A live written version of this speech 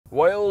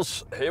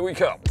Wales, here we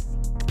come.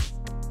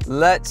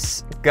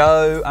 Let's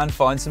go and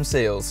find some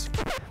seals.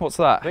 What's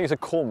I that? think it's a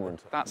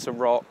cormorant. That's a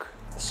rock.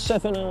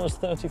 7 hours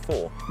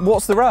 34.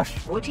 What's the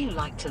rush? Would you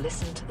like to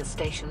listen to the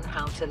station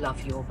How to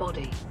Love Your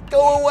Body?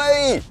 Go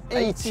away!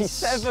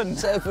 87.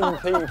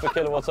 87p per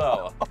kilowatt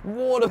hour.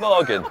 What a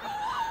bargain.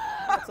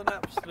 That's an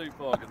absolute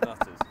bargain,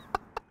 that is.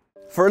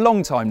 For a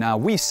long time now,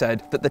 we've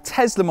said that the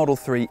Tesla Model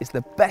 3 is the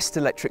best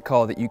electric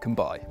car that you can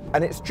buy.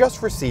 And it's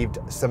just received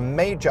some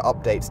major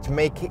updates to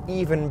make it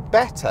even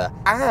better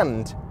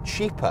and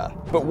cheaper.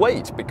 But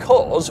wait,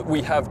 because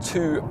we have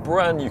two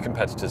brand new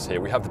competitors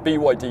here. We have the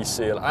BYD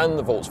Seal and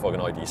the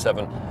Volkswagen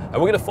ID.7, and we're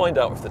going to find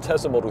out if the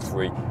Tesla Model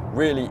 3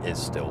 really is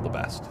still the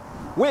best.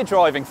 We're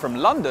driving from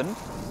London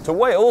To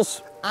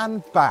Wales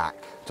And back.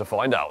 to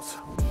find out.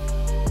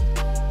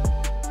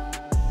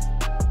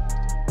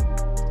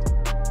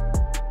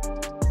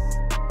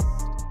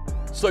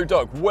 So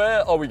Doug,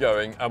 where are we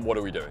going and what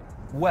are we doing?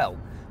 Well,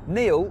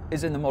 Neil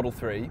is in the Model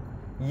 3,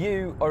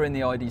 you are in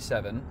the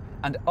ID.7,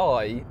 and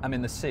I am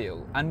in the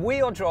Seal. And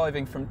we are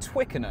driving from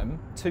Twickenham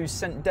to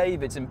St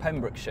David's in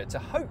Pembrokeshire to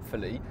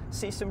hopefully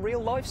see some real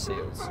life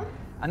seals.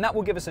 And that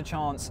will give us a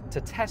chance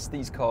to test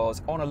these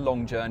cars on a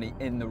long journey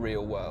in the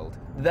real world.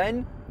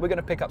 Then we're going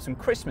to pick up some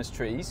Christmas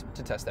trees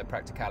to test their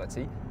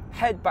practicality,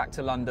 head back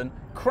to London,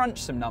 crunch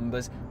some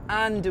numbers,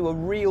 and do a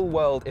real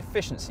world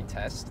efficiency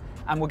test.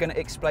 And we're going to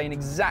explain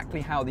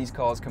exactly how these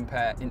cars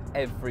compare in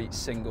every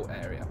single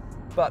area.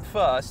 But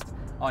first,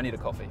 I need a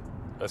coffee.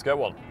 Let's get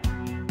one.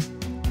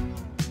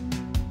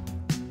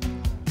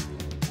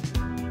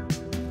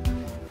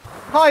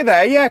 Hi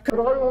there, yeah. Could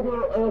I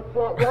order a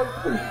flat white,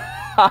 please?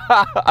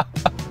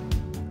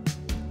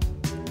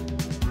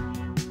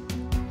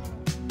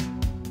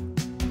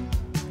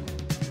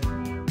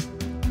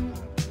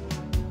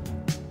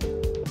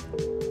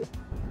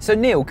 So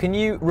Neil, can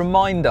you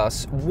remind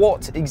us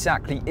what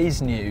exactly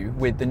is new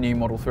with the new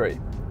Model 3?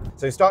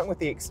 So starting with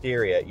the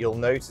exterior, you'll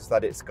notice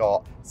that it's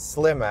got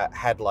slimmer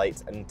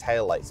headlights and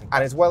taillights.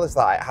 And as well as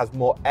that, it has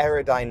more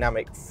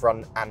aerodynamic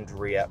front and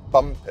rear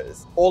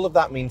bumpers. All of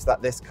that means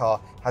that this car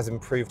has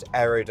improved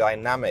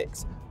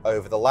aerodynamics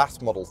over the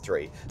last Model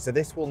 3. So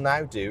this will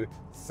now do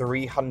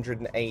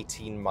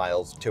 318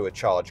 miles to a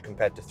charge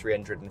compared to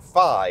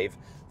 305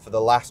 for the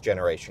last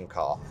generation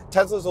car.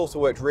 Tesla's also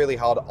worked really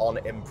hard on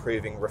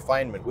improving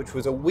refinement, which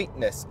was a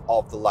weakness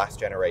of the last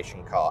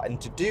generation car.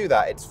 And to do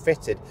that, it's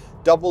fitted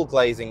double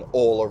glazing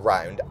all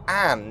around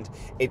and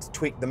it's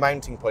tweaked the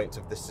mounting points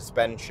of the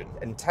suspension.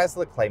 And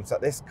Tesla claims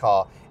that this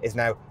car is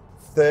now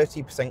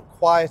 30%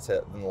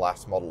 quieter than the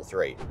last Model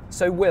 3.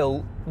 So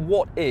Will,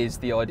 what is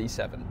the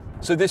ID.7?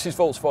 So this is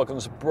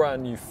Volkswagen's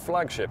brand new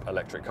flagship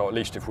electric car, at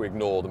least if we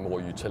ignore the more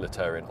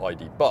utilitarian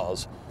ID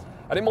Buzz.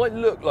 And it might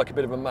look like a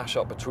bit of a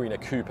mashup between a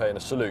coupe and a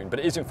saloon, but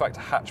it is in fact a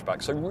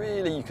hatchback. So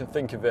really you can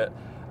think of it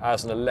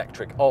as an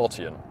electric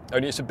Arteon.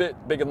 Only it's a bit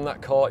bigger than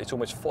that car. It's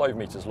almost 5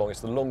 meters long.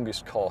 It's the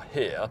longest car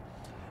here.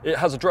 It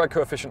has a drag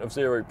coefficient of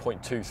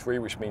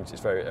 0.23, which means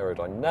it's very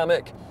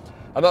aerodynamic.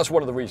 And that's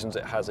one of the reasons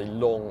it has a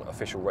long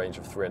official range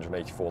of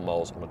 384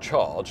 miles on a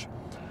charge.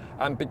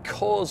 And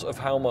because of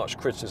how much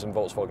criticism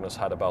Volkswagen has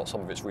had about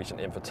some of its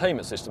recent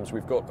infotainment systems,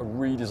 we've got a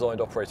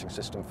redesigned operating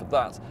system for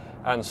that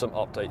and some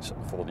updates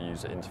for the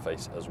user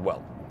interface as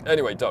well.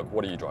 Anyway, Doug,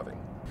 what are you driving?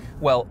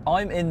 Well,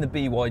 I'm in the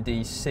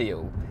BYD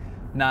Seal.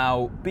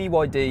 Now,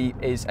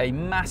 BYD is a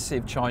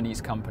massive Chinese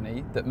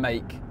company that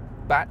make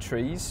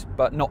batteries,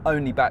 but not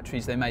only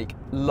batteries, they make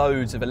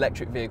loads of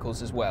electric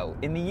vehicles as well.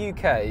 In the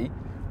UK,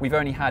 we've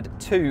only had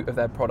 2 of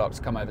their products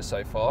come over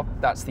so far.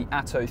 That's the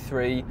Atto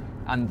 3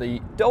 and the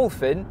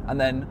Dolphin, and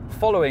then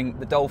following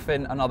the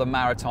Dolphin, another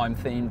maritime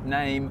themed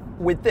name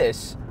with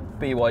this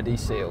BYD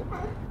Seal.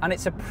 And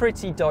it's a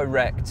pretty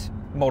direct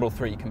Model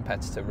 3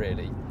 competitor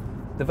really.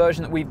 The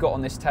version that we've got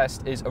on this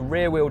test is a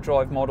rear wheel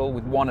drive model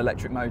with 1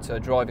 electric motor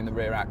driving the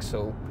rear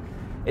axle.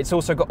 It's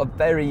also got a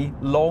very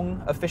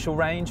long official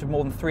range of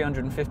more than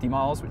 350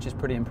 miles, which is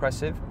pretty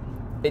impressive.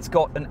 It's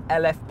got an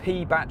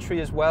LFP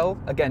battery as well,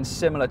 again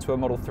similar to a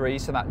Model 3,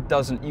 so that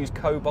doesn't use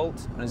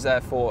cobalt and is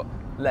therefore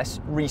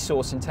less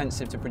resource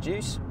intensive to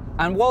produce.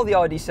 And while the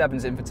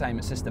ID.7's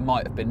infotainment system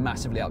might have been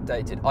massively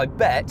outdated, I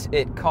bet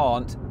it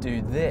can't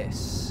do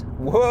this.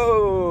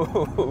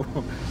 Whoa!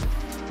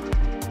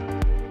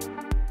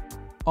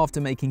 After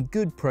making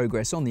good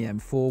progress on the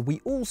M4, we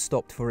all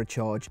stopped for a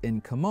charge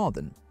in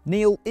Carmarthen.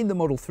 Neil, in the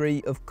Model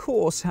 3, of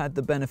course, had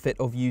the benefit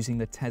of using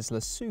the Tesla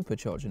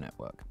supercharger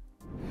network.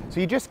 So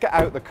you just get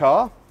out the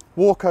car,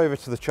 walk over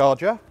to the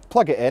charger,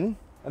 plug it in,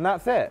 and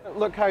that's it.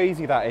 Look how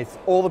easy that is.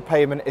 All the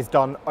payment is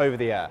done over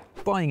the air.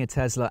 Buying a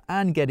Tesla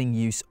and getting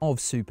use of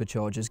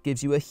superchargers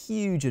gives you a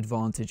huge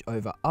advantage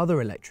over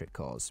other electric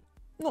cars.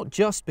 Not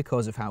just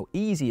because of how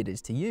easy it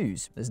is to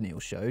use, as Neil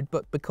showed,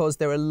 but because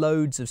there are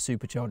loads of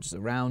superchargers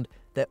around,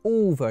 they're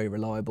all very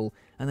reliable,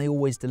 and they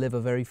always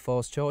deliver very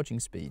fast charging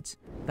speeds.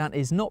 That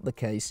is not the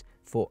case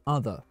for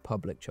other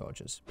public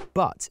chargers.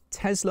 But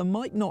Tesla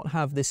might not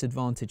have this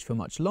advantage for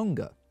much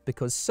longer,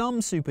 because some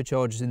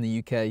superchargers in the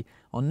UK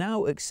are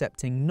now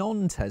accepting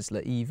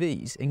non-Tesla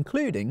EVs,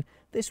 including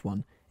this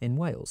one in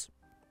Wales.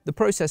 The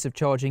process of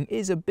charging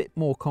is a bit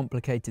more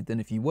complicated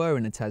than if you were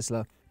in a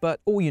Tesla, but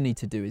all you need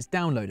to do is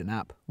download an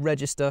app,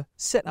 register,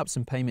 set up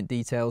some payment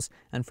details,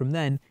 and from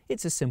then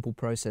it's a simple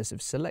process of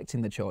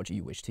selecting the charger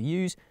you wish to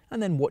use and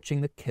then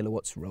watching the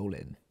kilowatts roll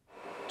in.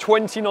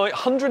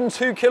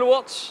 102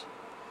 kilowatts?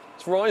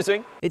 It's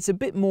rising. It's a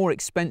bit more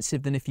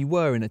expensive than if you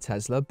were in a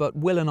Tesla, but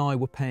Will and I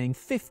were paying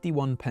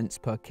 51 pence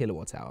per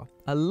kilowatt hour,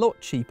 a lot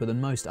cheaper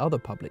than most other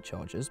public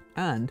chargers,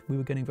 and we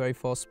were getting very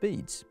fast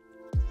speeds.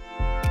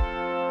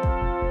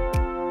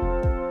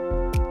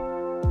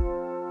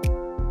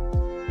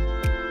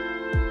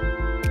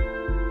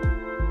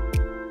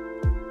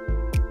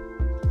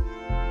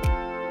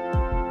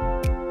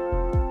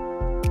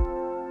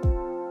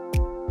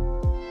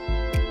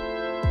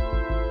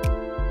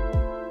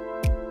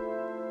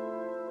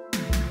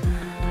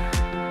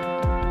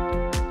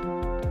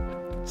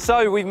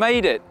 So we've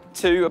made it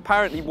to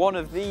apparently one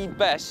of the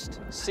best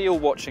seal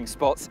watching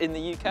spots in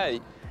the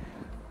UK.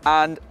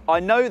 And I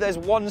know there's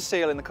one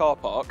seal in the car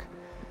park.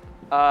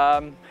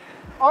 Oh,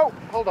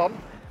 hold on.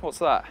 What's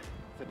that?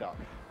 It's a duck.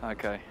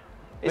 Okay.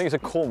 I think it's a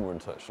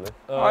cormorant, actually.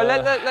 All right,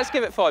 let's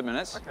give it 5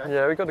 minutes. Okay.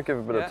 Yeah, we've got to give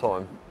it a bit of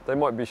time. They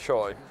might be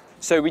shy.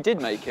 So we did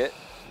make it,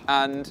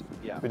 and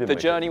the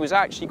journey was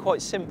actually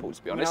quite simple,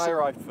 to be honest. I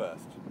arrived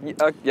first.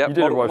 Yeah, You did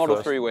arrive Model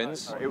first. 3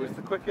 wins. It was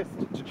the quickest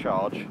to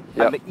charge Yep.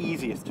 and the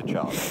easiest to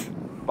charge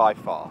by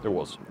far. It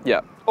was.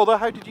 Yeah. Although,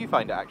 how did you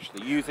find it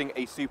actually, using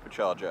a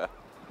supercharger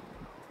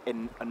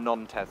in a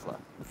non-Tesla?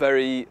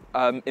 Very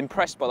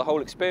impressed by the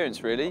whole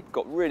experience, really.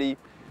 Got really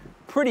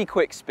pretty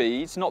quick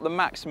speeds, not the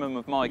maximum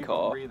of my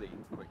car. Really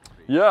quick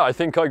speed. Yeah, I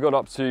think I got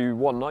up to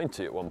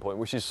 190 at one point,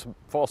 which is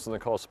faster than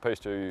the car's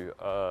supposed to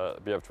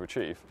be able to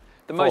achieve.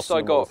 The most Faster I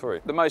than Model got, 3.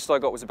 the most I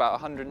got was about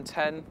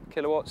 110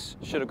 kilowatts.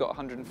 Should have got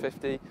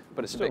 150,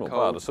 but it's Still a bit not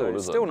cold. bad at so all,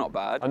 it's is it? still not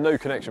bad. And no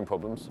connection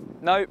problems.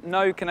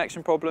 No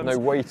connection problems. No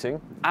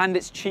waiting. And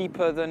it's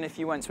cheaper than if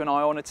you went to an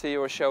Ionity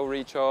or a Shell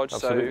Recharge.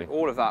 Absolutely. So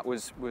all of that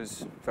was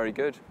very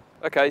good.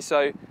 Okay,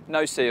 so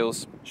no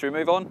seals. Should we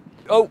move on?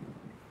 Oh!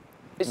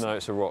 No,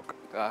 it's a rock.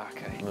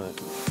 Okay. No.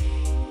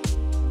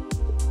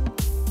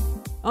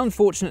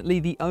 Unfortunately,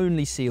 the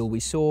only seal we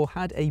saw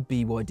had a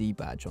BYD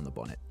badge on the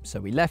bonnet.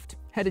 So we left,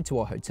 headed to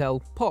our hotel,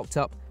 parked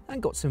up,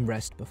 and got some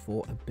rest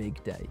before a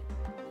big day.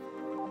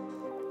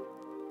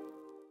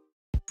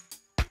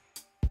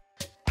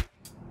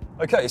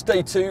 Okay, it's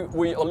day 2.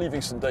 We are leaving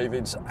St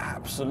David's.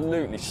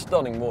 Absolutely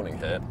stunning morning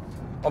here.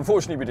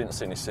 Unfortunately, we didn't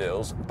see any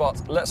seals,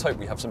 but let's hope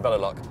we have some better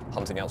luck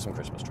hunting out some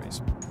Christmas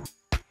trees.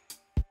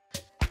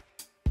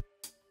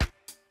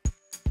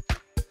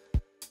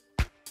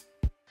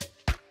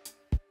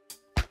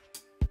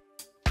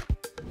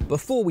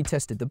 Before we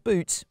tested the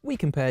boots, we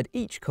compared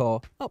each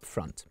car up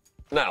front.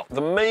 Now,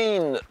 the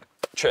main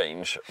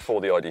change for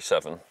the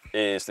ID.7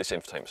 is this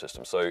infotainment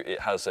system. So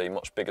it has a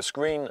much bigger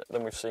screen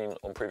than we've seen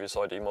on previous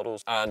ID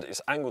models, and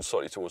it's angled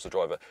slightly towards the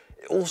driver.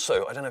 It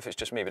also, I don't know if it's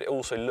just me, but it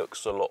also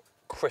looks a lot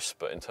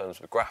crisper in terms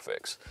of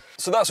graphics.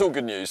 So that's all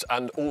good news,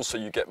 and also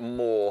you get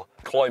more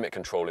climate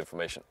control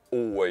information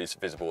always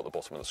visible at the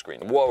bottom of the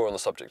screen. And while we're on the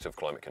subject of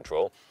climate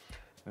control,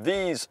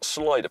 these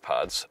slider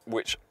pads,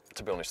 which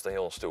to be honest, they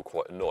are still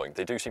quite annoying.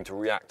 They do seem to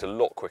react a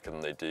lot quicker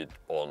than they did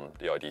on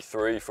the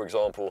ID.3, for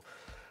example.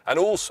 And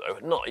also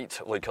at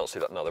night, well, you can't see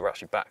that now, they're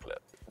actually backlit.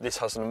 This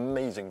has an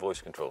amazing voice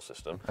control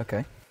system.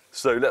 Okay.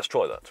 So let's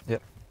try that.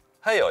 Yep.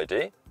 Hey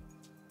ID,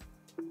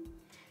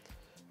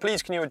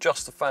 please can you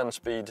adjust the fan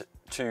speed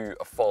to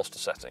a faster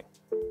setting?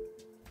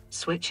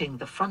 Switching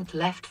the front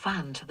left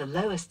fan to the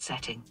lowest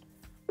setting.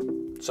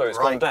 So it's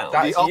gone down.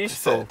 That's The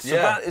useful. opposite. So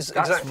that is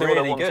exactly what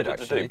I wanted good, it to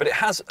actually. do. But it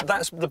has,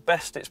 that's the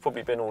best it's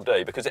probably been all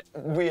day, because it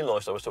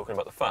realised I was talking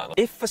about the fan.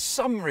 If for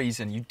some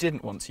reason you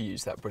didn't want to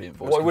use that brilliant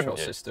voice Why control wouldn't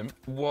you? system,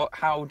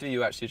 how do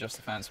you actually adjust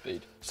the fan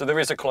speed? So there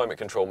is a climate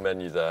control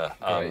menu there.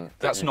 Great. that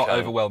That's you not can-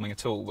 overwhelming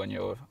at all when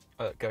you're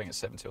going at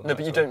 70 or No,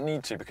 but you don't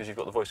need to because you've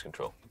got the voice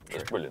control.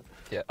 It's brilliant.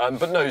 Yeah.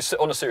 But no,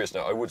 on a serious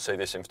note, I would say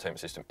this infotainment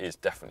system is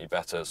definitely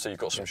better. So you've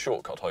got some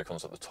shortcut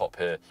icons at the top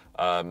here.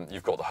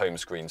 You've got the home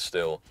screen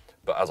still.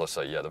 But as I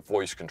say, yeah, the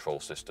voice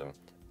control system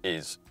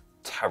is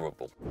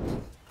terrible.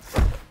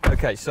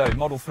 Okay, so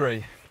Model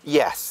 3.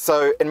 Yes,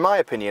 so in my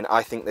opinion,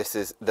 I think this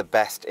is the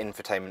best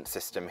infotainment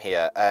system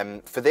here.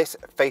 For this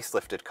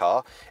facelifted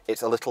car,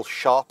 it's a little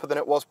sharper than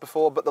it was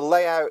before, but the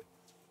layout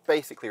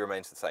basically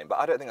remains the same. But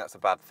I don't think that's a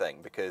bad thing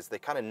because they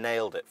kind of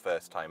nailed it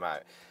first time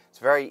out. It's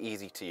very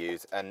easy to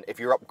use, and if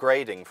you're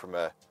upgrading from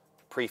a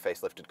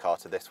pre-facelifted car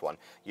to this one,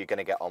 you're going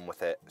to get on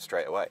with it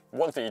straight away.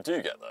 One thing you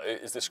do get though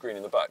is the screen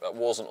in the back. That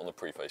wasn't on the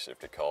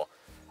pre-facelifted car.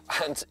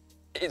 And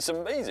it's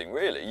amazing,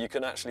 really. You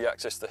can actually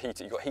access the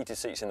heated, you've got heated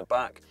seats in the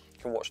back. You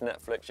can watch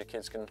Netflix, your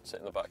kids can sit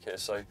in the back here.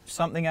 So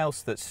Something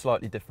else that's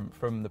slightly different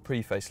from the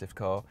pre-facelift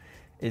car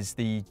is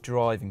the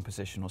driving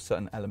position, or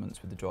certain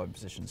elements with the driving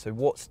position. So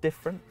what's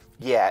different?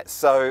 Yeah,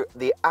 so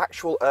the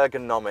actual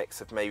ergonomics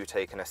have maybe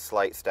taken a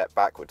slight step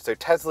backward. So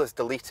Tesla's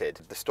deleted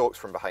the stalks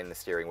from behind the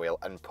steering wheel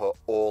and put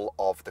all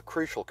of the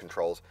crucial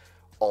controls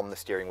on the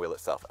steering wheel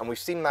itself. And we've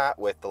seen that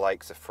with the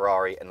likes of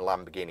Ferrari and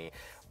Lamborghini.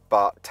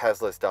 but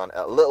Tesla's done it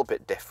a little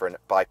bit different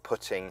by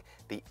putting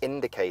the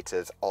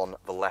indicators on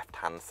the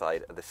left-hand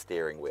side of the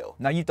steering wheel.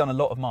 Now, you've done a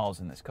lot of miles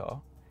in this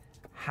car.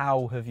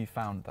 How have you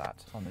found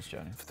that on this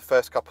journey? For the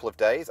first couple of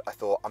days, I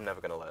thought, I'm never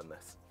going to learn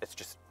this.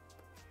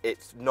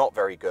 It's not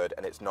very good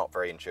and it's not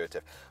very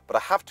intuitive. But I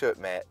have to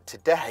admit,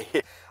 today,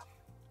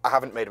 I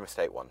haven't made a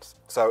mistake once.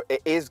 So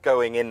it is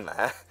going in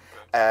there.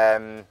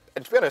 And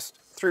to be honest,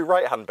 through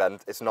right-hand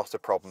bend, it's not a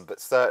problem, but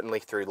certainly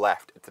through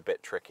left, it's a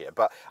bit trickier.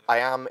 But I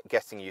am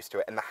getting used to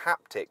it, and the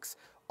haptics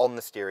on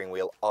the steering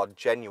wheel are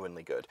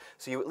genuinely good.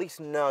 So you at least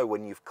know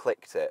when you've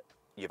clicked it,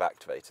 you've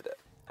activated it.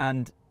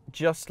 And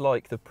just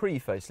like the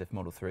pre-facelift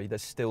Model 3,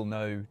 there's still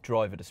no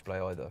driver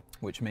display either,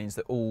 which means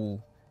that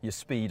all your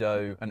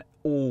speedo and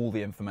all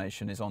the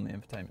information is on the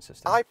infotainment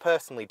system. I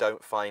personally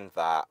don't find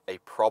that a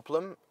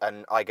problem,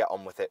 and I get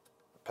on with it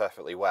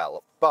perfectly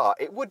well, but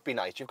it would be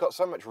nice. You've got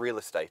so much real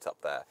estate up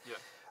there. Yeah.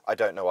 I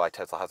don't know why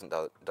Tesla hasn't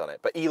done it,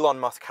 but Elon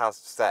Musk has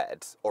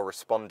said or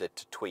responded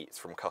to tweets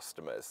from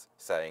customers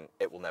saying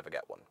it will never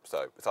get one,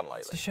 so it's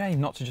unlikely. It's a shame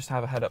not to just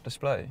have a head-up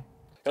display.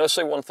 Can I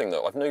say one thing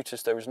though? I've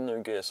noticed there is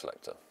no gear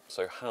selector.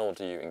 So how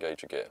do you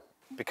engage a gear?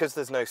 Because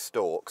there's no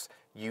stalks,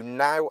 you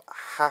now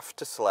have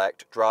to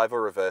select drive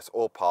or reverse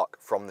or park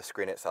from the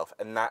screen itself,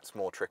 and that's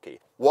more tricky.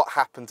 What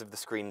happens if the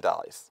screen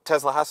dies?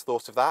 Tesla has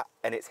thought of that,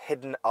 and it's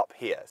hidden up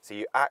here. So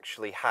you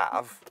actually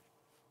have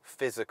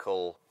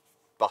physical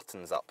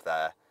buttons up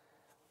there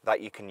that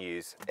you can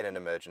use in an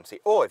emergency,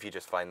 or if you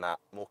just find that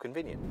more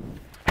convenient.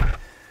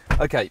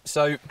 Okay,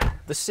 so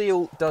the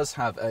Seal does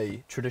have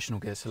a traditional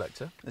gear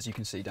selector, as you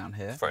can see down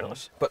here. Very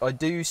nice. But I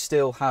do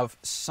still have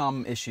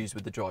some issues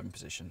with the driving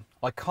position.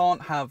 I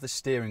can't have the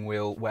steering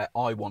wheel where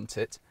I want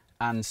it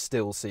and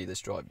still see this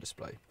driver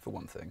display, for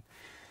one thing.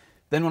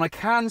 Then when I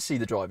can see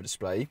the driver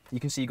display, you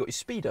can see you've got your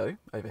speedo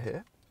over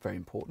here, very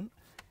important.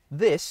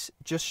 This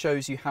just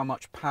shows you how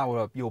much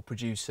power you're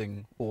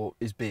producing or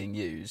is being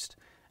used.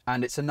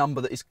 And it's a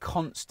number that is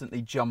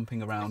constantly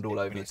jumping around all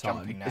over the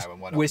time.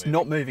 It's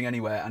not moving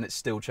anywhere, and it's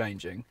still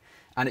changing.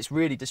 And it's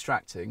really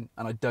distracting,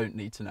 and I don't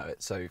need to know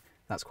it, so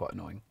that's quite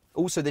annoying.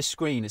 Also, this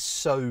screen is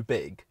so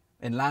big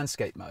in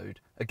landscape mode.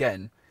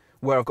 Again,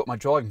 where I've got my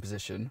driving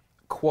position,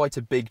 quite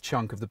a big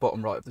chunk of the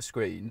bottom right of the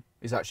screen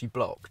is actually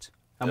blocked.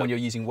 And when you're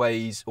using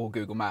Waze or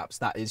Google Maps,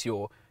 that is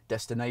your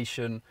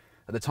destination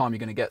at the time you're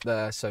going to get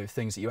there, so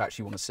things that you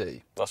actually want to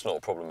see. That's not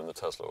a problem in the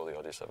Tesla or the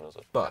ID.7, is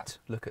it? But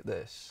look at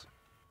this.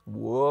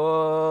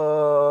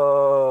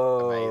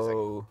 Whoa!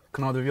 Amazing.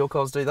 Can either of your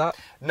cars do that?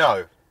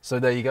 No. So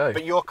there you go.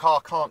 But your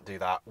car can't do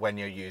that when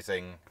you're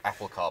using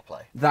Apple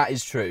CarPlay. That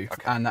is true,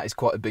 Okay. and that is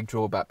quite a big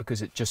drawback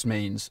because it just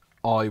means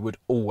I would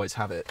always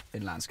have it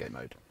in landscape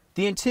mode.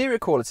 The interior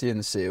quality in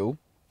the Seal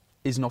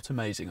is not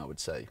amazing, I would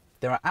say.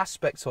 There are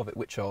aspects of it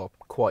which are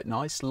quite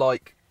nice,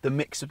 like the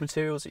mix of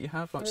materials that you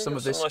have. Like some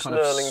of this nice kind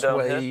of knurling down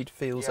here. suede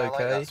feels Yeah, I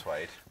okay. like that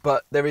suede.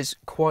 But there is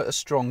quite a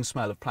strong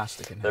smell of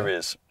plastic in here. There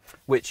is.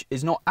 Which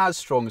is not as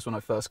strong as when I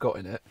first got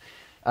in it,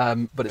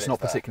 but it's not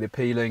there. particularly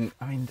appealing.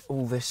 I mean,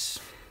 all this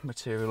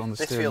material on the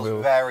steering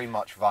wheel, very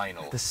much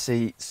vinyl. the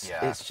seats,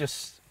 Yeah. it's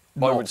just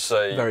I would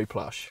say very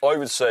plush. I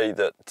would say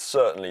that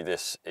certainly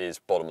this is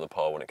bottom of the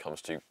pile when it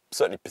comes to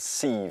certainly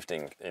perceived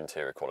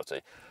interior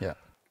quality. Yeah.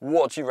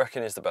 What do you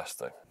reckon is the best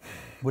though?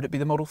 Would it be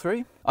the Model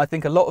 3? I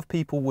think a lot of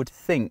people would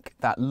think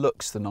that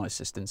looks the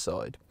nicest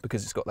inside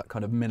because it's got that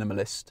kind of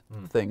minimalist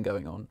thing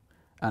going on.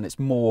 And it's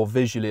more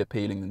visually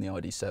appealing than the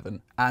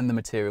ID.7, and the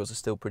materials are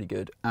still pretty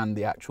good, and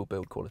the actual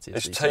build quality is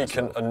It's decent as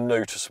taken well. a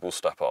noticeable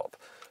step up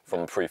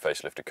from the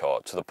pre-facelifted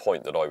car to the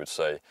point that I would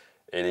say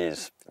it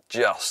is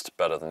just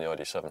better than the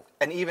ID.7.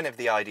 And even if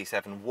the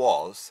ID.7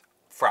 was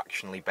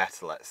fractionally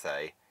better, let's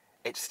say,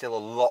 it's still a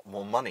lot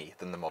more money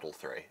than the Model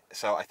 3.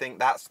 So I think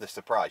that's the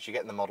surprise. You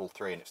get in the Model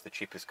 3 and it's the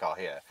cheapest car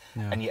here,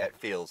 and yet it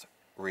feels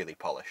really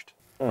polished.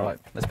 Right,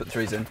 let's put the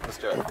threes in. Let's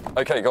do it.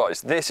 Okay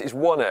guys, this is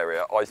one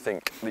area I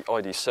think the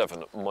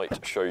ID.7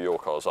 might show your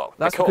cars up.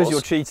 That's because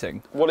you're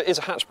cheating. Well, it is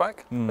a hatchback,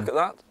 look at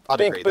that. I'd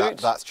Big agree, boot.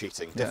 that's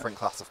cheating. Different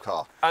class of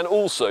car. And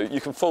also,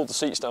 you can fold the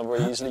seats down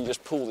very easily. You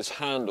just pull this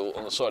handle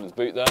on the side of the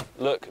boot there.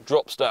 Look,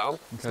 drops down.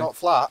 It's not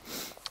flat.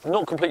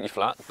 Not completely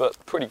flat, but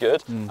pretty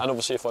good. And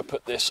obviously if I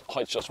put this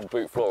height adjustable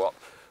boot floor up,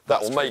 that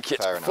That's will true, make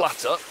it fair enough.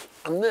 flatter.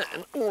 And then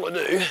all I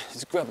do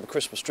is grab the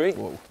Christmas tree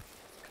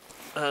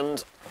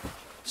and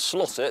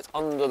slot it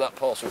under that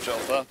parcel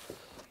shelf there,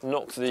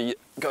 knock the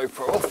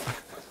GoPro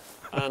off,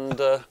 and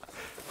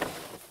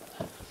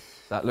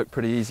That looked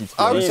pretty easy to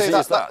do. I would Easy say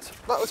as that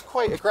was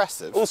quite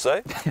aggressive.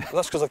 also,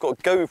 that's because I've got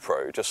a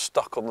GoPro just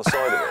stuck on the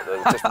side of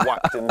it, they're just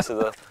whacked into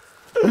the...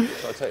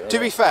 To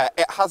be fair,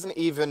 it hasn't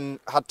even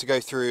had to go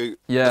through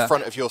Yeah. the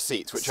front of your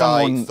seats, which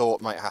I Someone-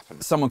 thought might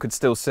happen. Someone could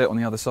still sit on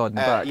the other side in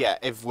the back. Yeah,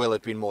 if Will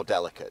had been more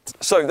delicate.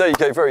 So there you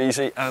go, very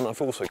easy, and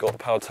I've also got the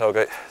powered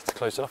tailgate to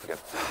close it up again.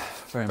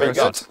 Very Very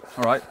impressive.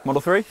 All right, Model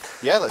 3?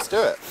 Yeah, let's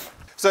do it.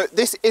 So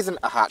this isn't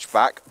a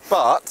hatchback,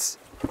 but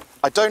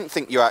I don't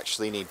think you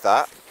actually need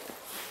that.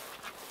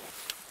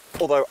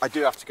 Although I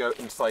do have to go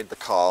inside the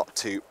car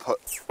to put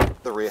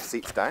the rear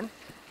seats down.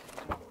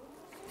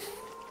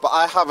 But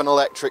I have an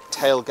electric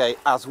tailgate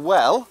as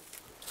well,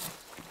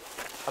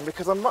 And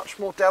because I'm much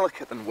more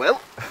delicate than Will,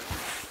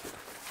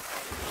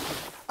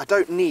 I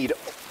don't need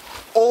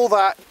all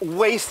that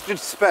wasted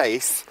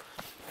space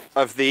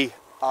of the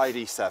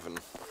ID.7.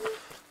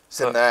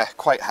 It's in there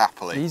quite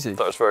happily. Easy.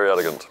 That was very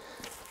elegant.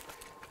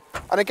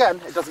 And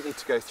again, it doesn't need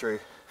to go through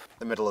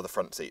the middle of the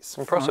front seats.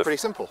 Impressive. Pretty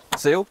simple.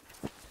 Seal.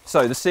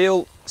 So the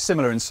Seal,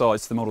 similar in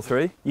size to the Model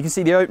 3. You can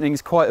see the opening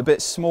is quite a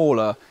bit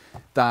smaller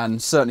than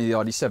certainly the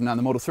ID.7 and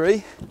the Model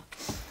 3.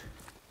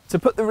 To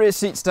put the rear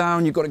seats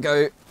down, you've got to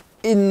go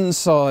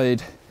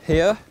inside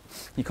here.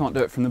 You can't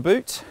do it from the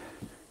boot.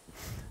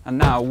 And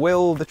now,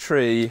 will the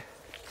tree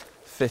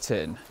fit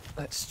in?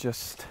 Let's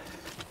just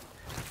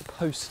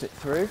post it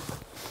through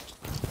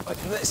like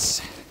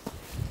this.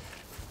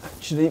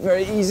 Actually,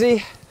 very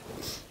easy.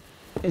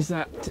 Is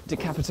that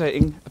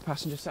decapitating a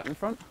passenger sat in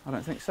front? I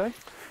don't think so.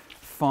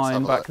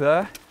 Fine back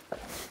there.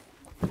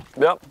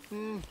 Yep.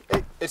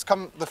 It's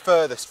come the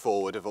furthest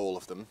forward of all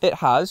of them. It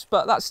has,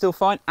 but that's still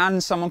fine,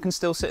 and someone can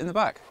still sit in the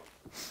back.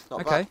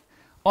 Not Okay. bad.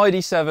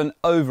 ID.7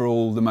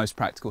 overall the most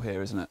practical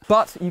here, isn't it?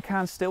 But you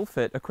can still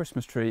fit a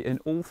Christmas tree in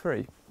all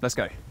three. Let's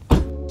go.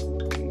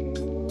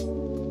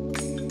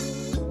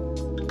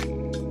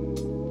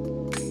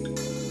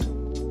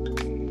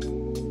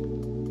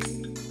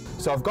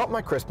 So I've got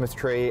my Christmas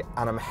tree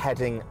and I'm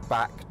heading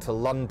back to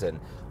London,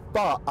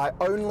 but I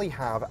only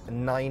have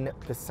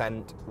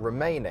 9%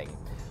 remaining.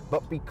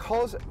 But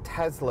because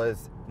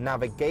Tesla's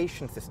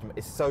navigation system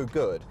is so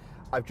good,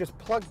 I've just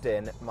plugged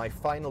in my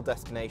final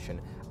destination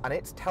and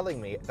it's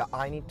telling me that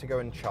I need to go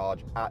and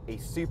charge at a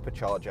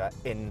supercharger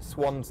in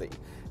Swansea.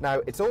 Now,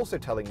 it's also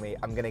telling me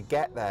I'm going to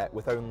get there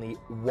with only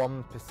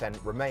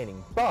 1%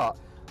 remaining, but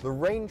the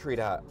range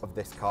reader of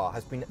this car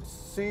has been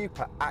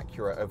super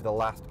accurate over the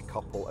last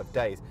couple of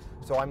days,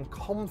 so I'm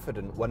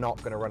confident we're not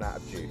going to run out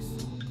of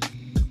juice.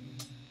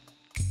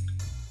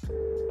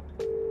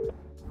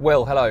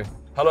 Will, hello.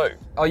 Hello.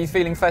 Are you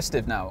feeling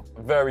festive now?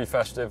 Very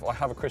festive. I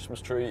have a Christmas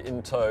tree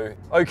in tow.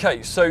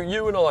 Okay, so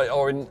you and I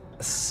are in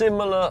a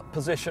similar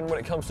position when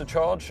it comes to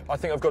charge. I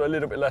think I've got a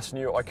little bit less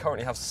than you. I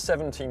currently have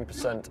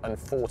 17% and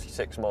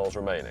 46 miles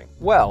remaining.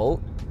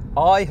 Well,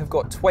 I have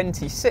got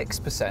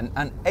 26%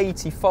 and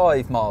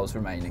 85 miles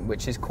remaining,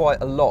 which is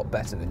quite a lot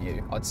better than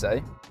you, I'd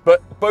say.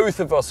 But both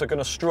of us are going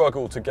to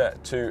struggle to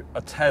get to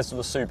a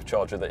Tesla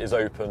supercharger that is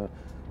open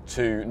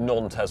to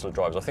non-Tesla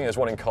drivers. I think there's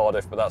one in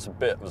Cardiff, but that's a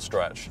bit of a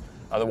stretch.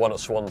 And the one at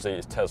Swansea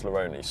is Tesla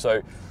only.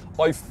 So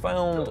I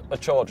found a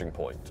charging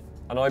point,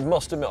 and I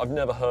must admit I've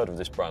never heard of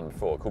this brand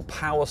before, called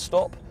Power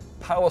Stop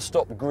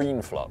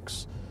Green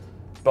Flux.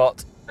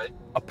 But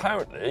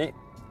apparently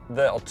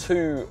there are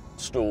 2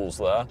 stalls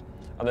there,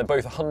 and they're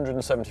both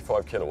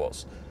 175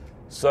 kilowatts.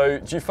 So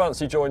do you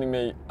fancy joining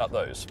me at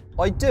those?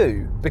 I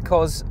do,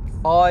 because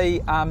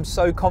I am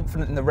so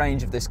confident in the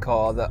range of this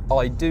car that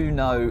I do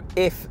know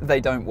if they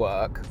don't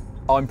work,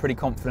 I'm pretty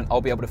confident I'll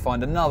be able to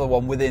find another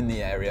one within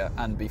the area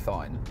and be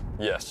fine.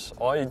 Yes,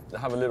 I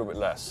have a little bit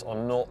less.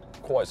 I'm not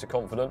quite so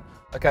confident.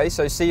 Okay,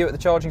 so see you at the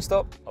charging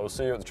stop. I will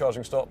see you at the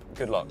charging stop.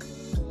 Good luck.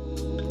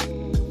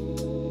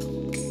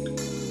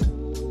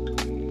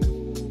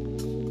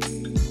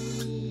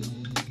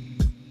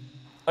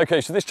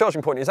 Okay, so this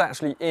charging point is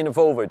actually in a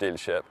Volvo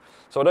dealership.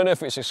 So I don't know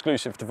if it's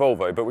exclusive to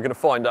Volvo, but we're going to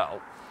find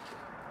out.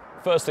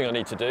 First thing I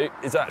need to do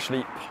is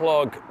actually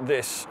plug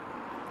this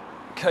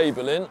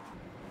cable in.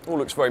 All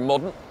looks very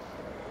modern,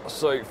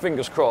 so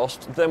fingers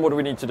crossed. Then what do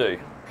we need to do?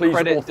 Please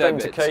Credit,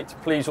 authenticate.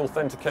 debit. Please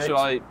authenticate. Should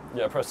I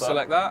press that.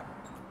 select that?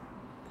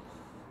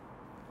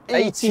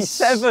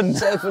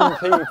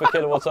 87p per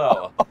kilowatt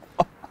hour.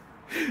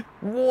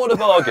 What a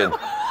bargain.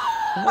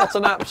 What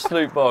an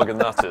absolute bargain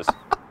that is.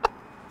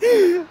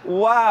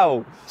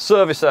 Wow.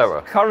 Service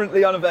error.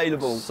 Currently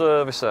unavailable.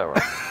 Service error.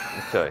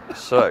 Okay,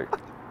 so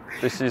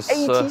this is...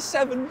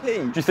 87p.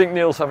 do you think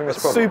Neil's having this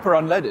problem? Super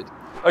unleaded.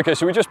 Okay,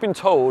 so we've just been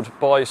told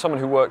by someone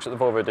who works at the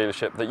Volvo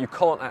dealership that you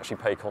can't actually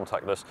pay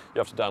contactless, you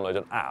have to download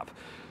an app.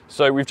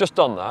 So we've just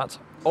done that.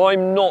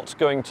 I'm not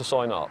going to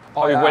sign up.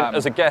 I went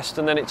as a guest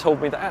and then it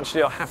told me that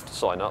actually I have to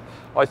sign up.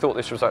 I thought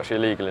this was actually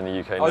illegal in the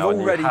UK now. I've and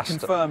you already has to-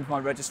 confirmed my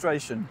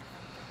registration.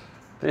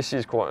 This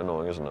is quite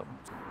annoying, isn't it?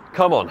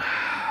 Come on,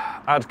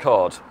 add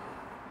card.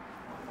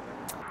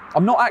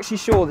 I'm not actually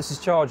sure this is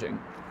charging.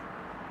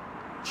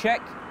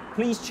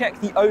 Please check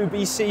the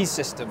OBC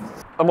system.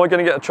 Am I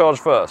going to get a charge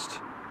first?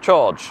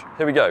 Charge,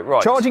 here we go,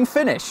 right. Charging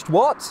finished,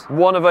 what?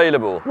 One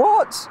available.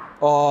 What?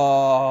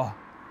 Oh,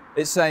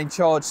 it's saying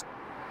charge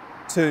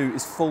 2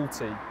 is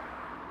faulty.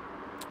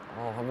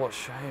 Oh, what a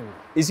shame.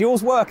 Is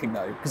yours working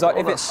though? Because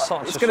if that's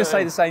such it's a going to say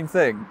shame. the same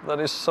thing. That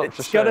is such a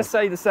It's shame. going to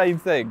say the same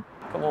thing.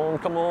 Come on,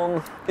 come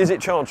on. Is it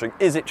charging?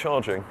 Is it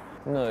charging?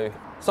 No.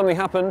 Something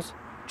happened.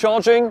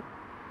 Charging.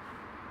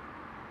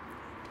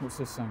 What's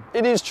this saying?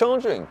 It is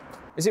charging.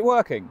 Is it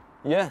working?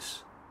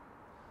 Yes.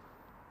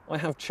 I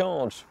have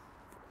charge.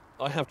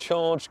 I have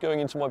charge going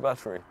into my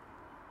battery.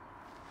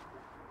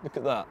 Look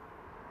at that.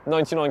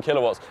 99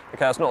 kilowatts. Okay,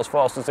 that's not as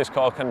fast as this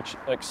car can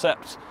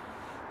accept,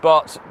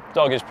 but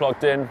Doug is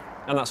plugged in,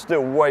 and that's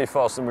still way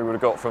faster than we would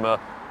have got from a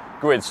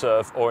grid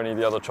serve or any of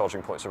the other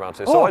charging points around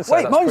here. So Oh, I'd say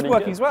wait, that's mine's pretty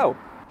working good. as well.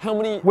 How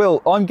many?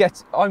 Will, I'm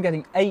getting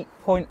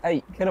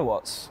 8.8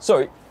 kilowatts.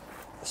 Sorry,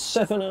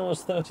 7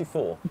 hours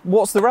 34.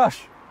 What's the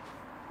rush?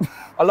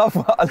 I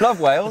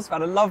love Wales.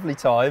 Had a lovely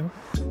time.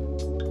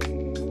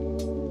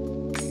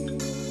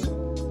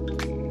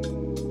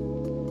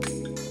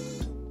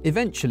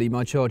 Eventually,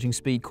 my charging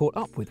speed caught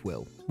up with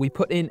Will. We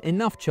put in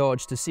enough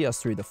charge to see us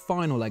through the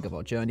final leg of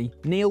our journey.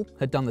 Neil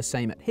had done the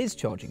same at his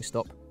charging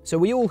stop, so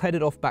we all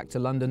headed off back to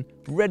London,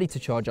 ready to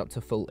charge up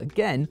to full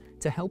again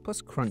to help us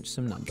crunch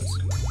some numbers.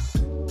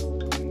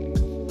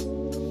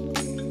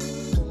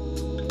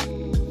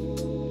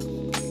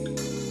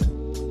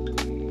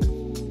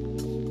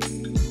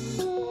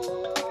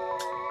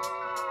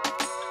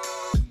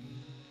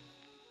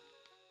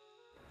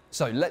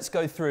 So let's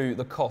go through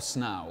the costs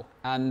now.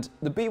 And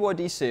the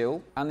BYD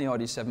Seal and the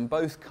ID.7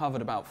 both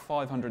covered about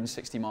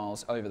 560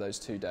 miles over those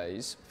 2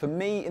 days. For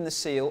me in the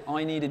Seal,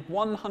 I needed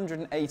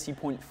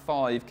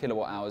 180.5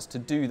 kilowatt hours to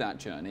do that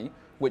journey,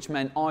 which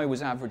meant I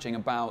was averaging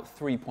about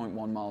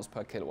 3.1 miles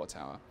per kilowatt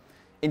hour.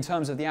 In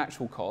terms of the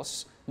actual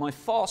costs, my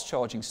fast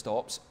charging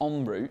stops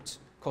en route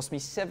cost me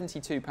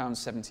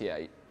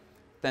 £72.78.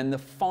 Then the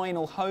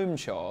final home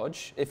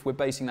charge, if we're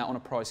basing that on a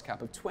price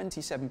cap of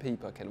 27p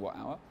per kilowatt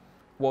hour,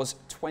 was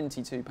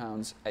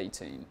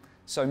 £22.18.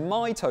 So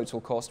my total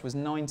cost was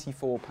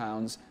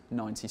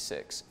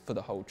 £94.96 for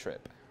the whole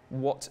trip.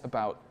 What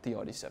about the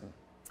ID.7?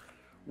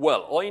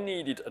 Well, I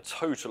needed a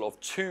total of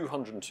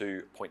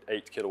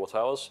 202.8 kilowatt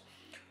hours,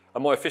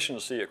 and my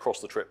efficiency across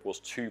the trip was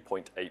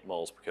 2.8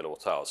 miles per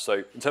kilowatt hour.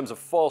 So in terms of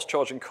fast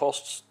charging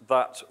costs,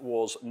 that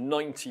was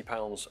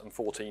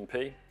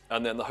 £90.14p,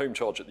 and then the home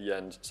charge at the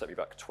end set me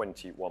back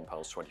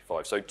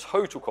 £21.25. So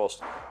total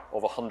cost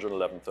of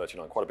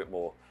 £111.39, quite a bit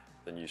more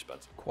than you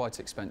spent. Quite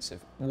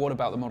expensive. What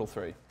about the Model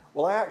 3?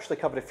 Well, I actually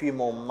covered a few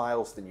more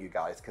miles than you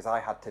guys because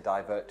I had to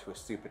divert to a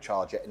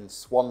supercharger in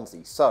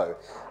Swansea. So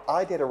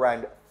I did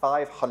around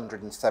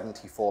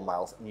 574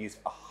 miles and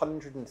used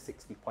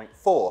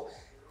 160.4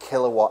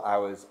 kilowatt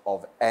hours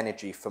of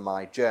energy for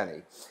my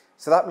journey.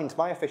 So that means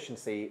my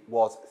efficiency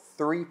was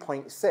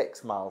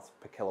 3.6 miles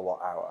per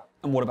kilowatt hour.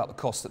 And what about the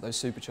cost at those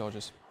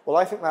superchargers? Well,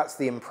 I think that's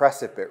the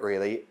impressive bit,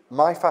 really.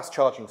 My fast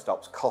charging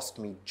stops cost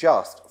me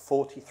just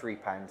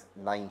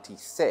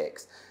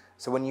 £43.96.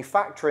 So when you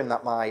factor in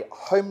that my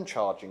home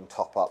charging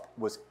top-up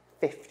was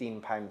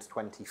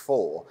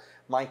 £15.24,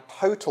 my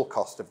total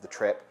cost of the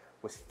trip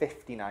was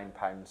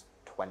 £59.20.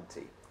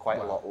 Quite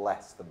a lot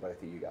less than both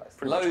of you guys.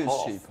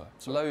 Loads cheaper.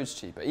 Loads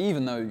cheaper,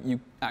 even though you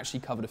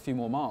actually covered a few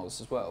more miles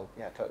as well.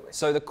 Yeah, totally.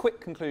 So the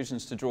quick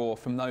conclusions to draw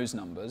from those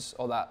numbers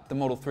are that the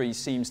Model 3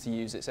 seems to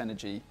use its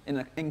energy in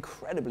an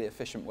incredibly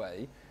efficient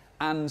way,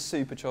 and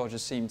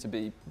superchargers seem to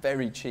be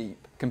very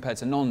cheap compared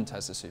to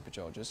non-Tesla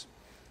superchargers.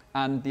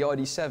 And the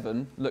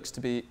ID.7 looks to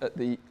be at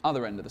the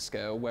other end of the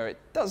scale, where it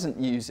doesn't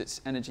use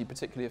its energy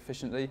particularly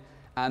efficiently,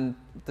 and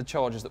the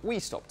chargers that we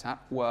stopped at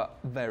were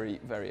very,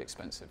 very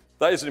expensive.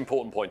 That is an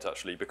important point,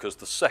 actually, because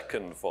the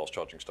second fast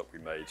charging stop we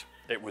made,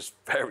 it was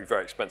very,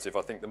 very expensive.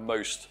 I think the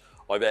most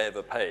I've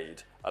ever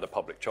paid at a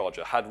public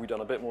charger. Had we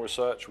done a bit more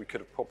research, we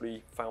could have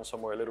probably found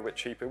somewhere a little bit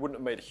cheaper. It wouldn't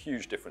have made a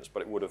huge difference,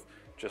 but it would have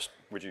just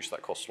reduced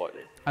that cost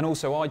slightly. And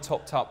also I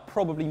topped up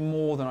probably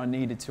more than I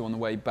needed to on the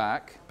way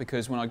back,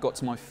 because when I got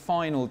to my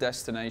final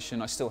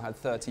destination, I still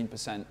had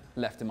 13%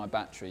 left in my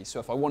battery. So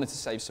if I wanted to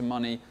save some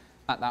money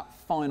at that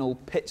final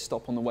pit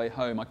stop on the way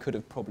home, I could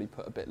have probably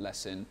put a bit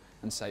less in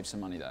and saved some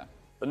money there.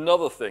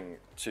 Another thing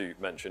to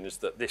mention is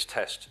that this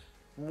test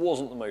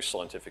wasn't the most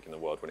scientific in the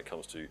world when it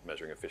comes to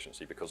measuring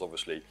efficiency, because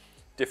obviously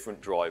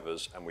different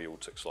drivers and we all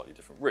took slightly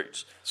different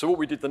routes. So what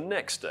we did the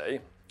next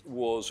day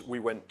was we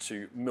went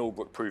to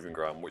Millbrook Proving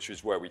Ground, which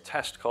is where we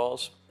test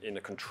cars in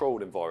a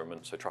controlled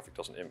environment so traffic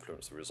doesn't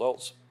influence the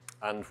results.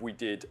 And we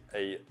did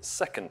a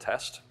second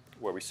test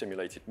where we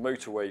simulated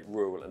motorway,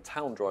 rural and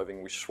town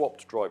driving. We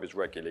swapped drivers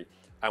regularly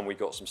and we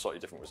got some slightly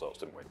different results,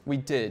 didn't we? We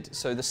did.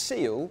 So the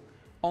Seal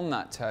on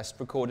that test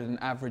recorded an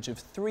average of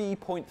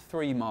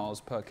 3.3 miles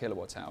per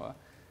kilowatt hour.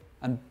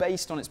 And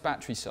based on its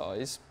battery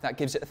size, that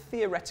gives it a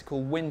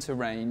theoretical winter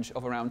range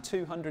of around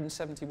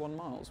 271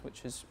 miles,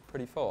 which is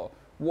pretty far.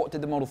 What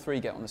did the Model 3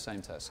 get on the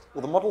same test?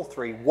 Well, the Model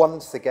 3,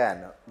 once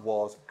again,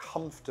 was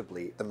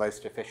comfortably the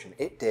most efficient.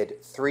 It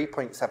did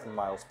 3.7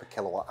 miles per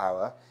kilowatt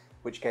hour,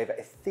 which gave it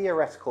a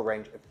theoretical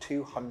range of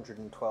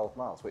 212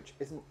 miles, which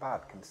isn't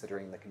bad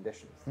considering the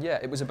conditions. Yeah,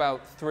 it was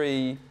about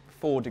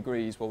 3-4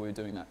 degrees while we were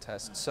doing that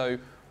test. So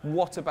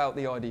what about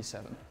the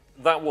ID.7?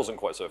 That wasn't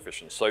quite so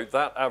efficient. So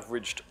that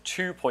averaged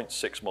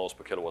 2.6 miles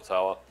per kilowatt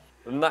hour,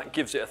 and that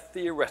gives it a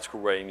theoretical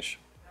range,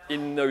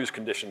 in those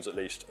conditions at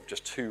least, of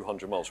just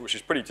 200 miles, which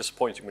is pretty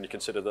disappointing when you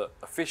consider that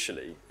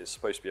officially it's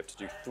supposed to be able to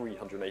do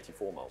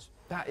 384 miles.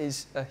 That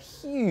is a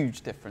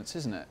huge difference,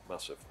 isn't it?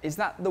 Massive. Is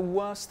that the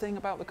worst thing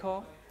about the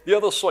car? The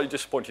other slightly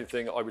disappointing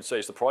thing I would say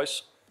is the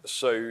price.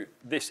 So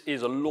this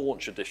is a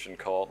launch edition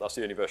car. That's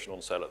the only version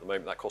on sale at the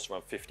moment. That costs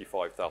around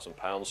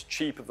 £55,000.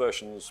 Cheaper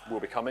versions will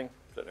be coming.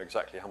 I don't know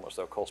exactly how much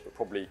they'll cost, but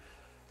probably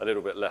a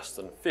little bit less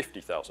than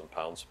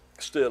 £50,000.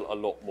 Still a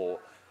lot more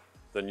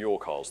than your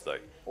cars though.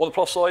 On the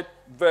plus side,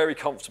 very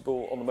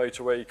comfortable on the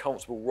motorway,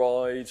 comfortable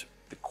ride,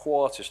 the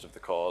quietest of the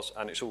cars,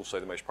 and it's also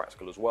the most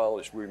practical as well.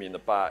 It's roomy in the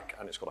back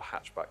and it's got a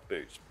hatchback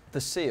boot.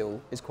 The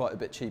Seal is quite a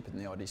bit cheaper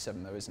than the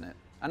ID.7 though, isn't it?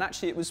 And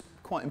actually it was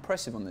quite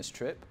impressive on this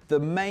trip. The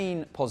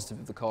main positive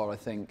of the car, I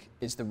think,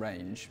 is the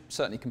range,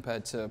 certainly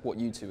compared to what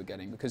you two are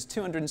getting, because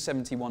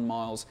 271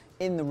 miles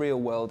in the real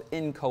world,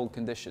 in cold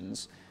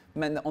conditions,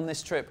 meant that on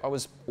this trip I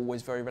was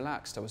always very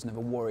relaxed. I was never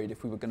worried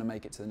if we were going to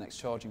make it to the next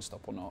charging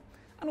stop or not.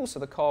 And also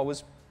the car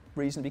was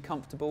reasonably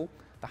comfortable.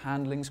 The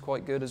handling's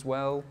quite good as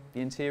well.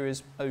 The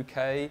interior's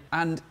okay.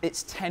 And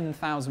it's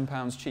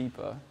 £10,000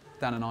 cheaper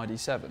than an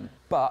ID.7.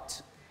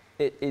 But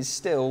it is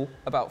still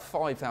about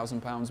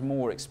 £5,000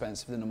 more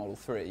expensive than a Model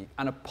 3.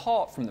 And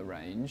apart from the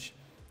range,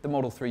 the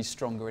Model 3 is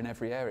stronger in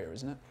every area,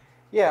 isn't it?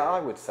 Yeah, I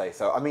would say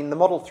so. I mean, the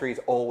Model 3's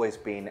always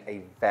been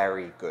a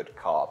very good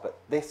car, but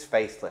this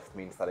facelift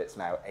means that it's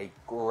now a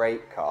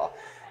great car.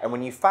 And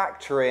when you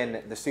factor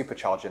in the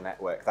supercharger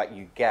network that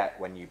you get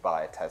when you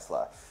buy a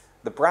Tesla,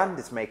 the brand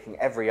is making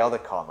every other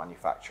car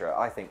manufacturer,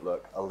 I think,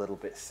 look a little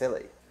bit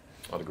silly.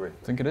 I'd agree.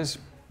 I think it is.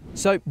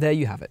 So there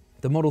you have it.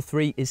 The Model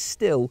 3 is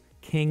still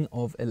king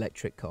of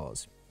electric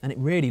cars, and it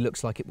really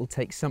looks like it will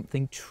take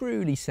something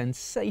truly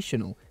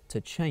sensational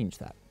to change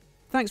that.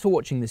 Thanks for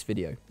watching this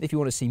video. If you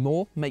want to see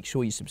more, make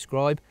sure you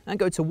subscribe and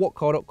go to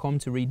whatcar.com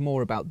to read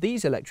more about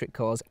these electric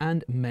cars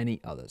and many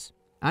others.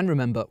 And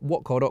remember,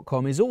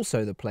 whatcar.com is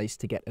also the place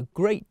to get a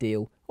great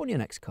deal on your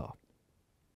next car.